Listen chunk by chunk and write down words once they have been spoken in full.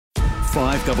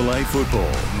5AA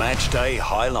football match day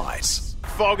highlights.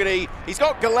 Fogarty, he's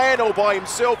got Gallant all by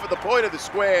himself at the point of the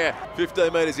square.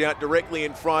 15 metres out directly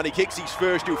in front. He kicks his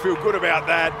first, he'll feel good about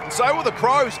that. And so will the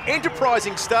Crows.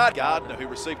 Enterprising start. Gardner, who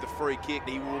received the free kick,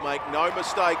 he will make no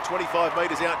mistake. 25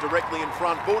 metres out directly in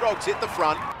front. Bulldogs hit the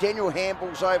front. Daniel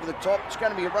handballs over the top. It's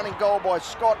going to be a running goal by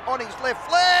Scott on his left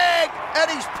leg,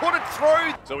 and he's put it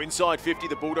through. So inside 50,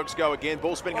 the Bulldogs go again.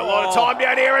 Ball spending a lot of time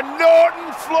down here, and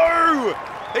Norton flew.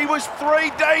 He was 3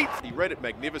 deep. He read it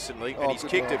magnificently, and he's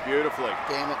kicked it beautifully.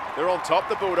 Damn it. They're on top,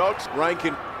 the Bulldogs.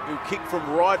 Rankin, who kicked from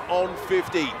right on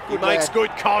 50. He makes lad. good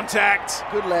contact.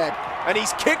 Good lad. And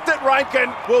he's kicked it,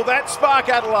 Rankin. Will that spark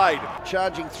Adelaide?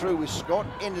 Charging through with Scott,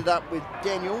 ended up with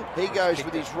Daniel. He goes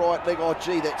with his right leg. Oh,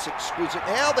 gee, that's exquisite.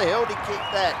 How the hell did he kick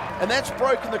that? And that's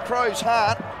broken the Crows'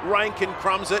 heart. Rankin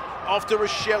crumbs it off to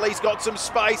Rochelle. He's got some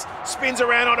space. Spins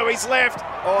around onto his left.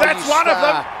 Oh, That's one of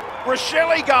them. star.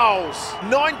 Rochelle goals.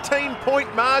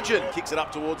 19-point margin. Kicks it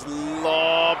up towards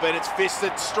Lob, and it's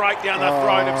fisted straight down the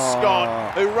throat of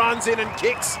Scott, who runs in and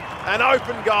kicks an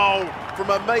open goal from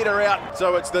a metre out.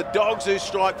 So it's the Dogs who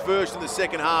strike first in the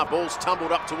second half. Ball's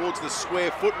tumbled up towards the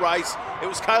square foot race. It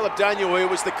was Caleb Daniel who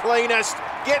was the cleanest.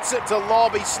 Gets it to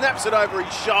Lob. He snaps it over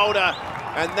his shoulder.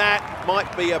 And that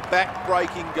might be a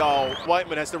back-breaking goal.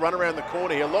 Waitman has to run around the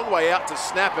corner here. Long way out to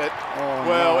snap it.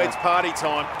 It's party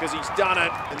time because he's done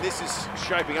it. And this is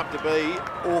shaping up to be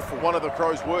awful. One of the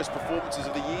Crows' worst performances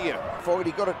of the year.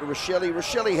 Fogarty got it to Rochelle.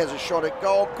 Rochelle has a shot at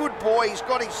goal. Good boy. He's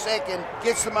got his second.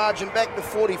 Gets the margin back to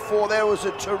 44. That was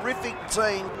a terrific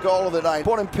team goal of the day.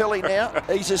 Bonampilli now.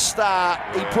 He's a star.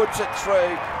 He puts it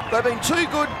through. They've been too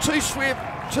good, too swift,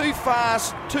 too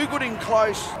fast, too good in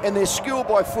close, and their skill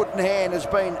by foot and hand has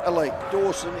been elite.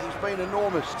 Dawson, he's been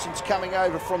enormous since coming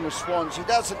over from the Swans. He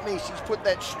doesn't miss. He's put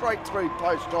that straight through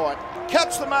post height.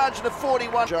 Cuts the margin to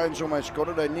 41. Jones almost got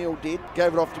it. O'Neill did.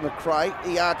 Gave it off to McRae.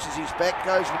 He arches his back,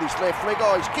 goes with his left leg.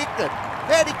 Oh, he's kicked it.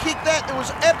 How'd he kick that? There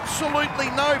was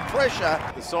absolutely no pressure.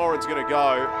 The siren's going to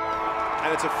go,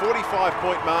 and it's a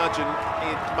 45-point margin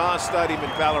in Mars Stadium in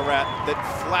Ballarat that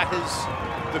flatters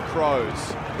the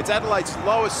Crows. It's Adelaide's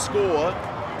lowest score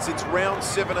since round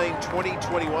 17,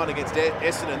 2021 against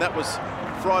Essendon. That was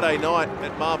Friday night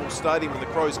at Marvel Stadium when the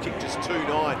Crows kicked just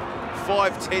 2-9.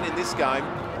 5-10 in this game.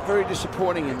 Very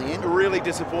disappointing in the end. A really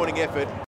disappointing effort.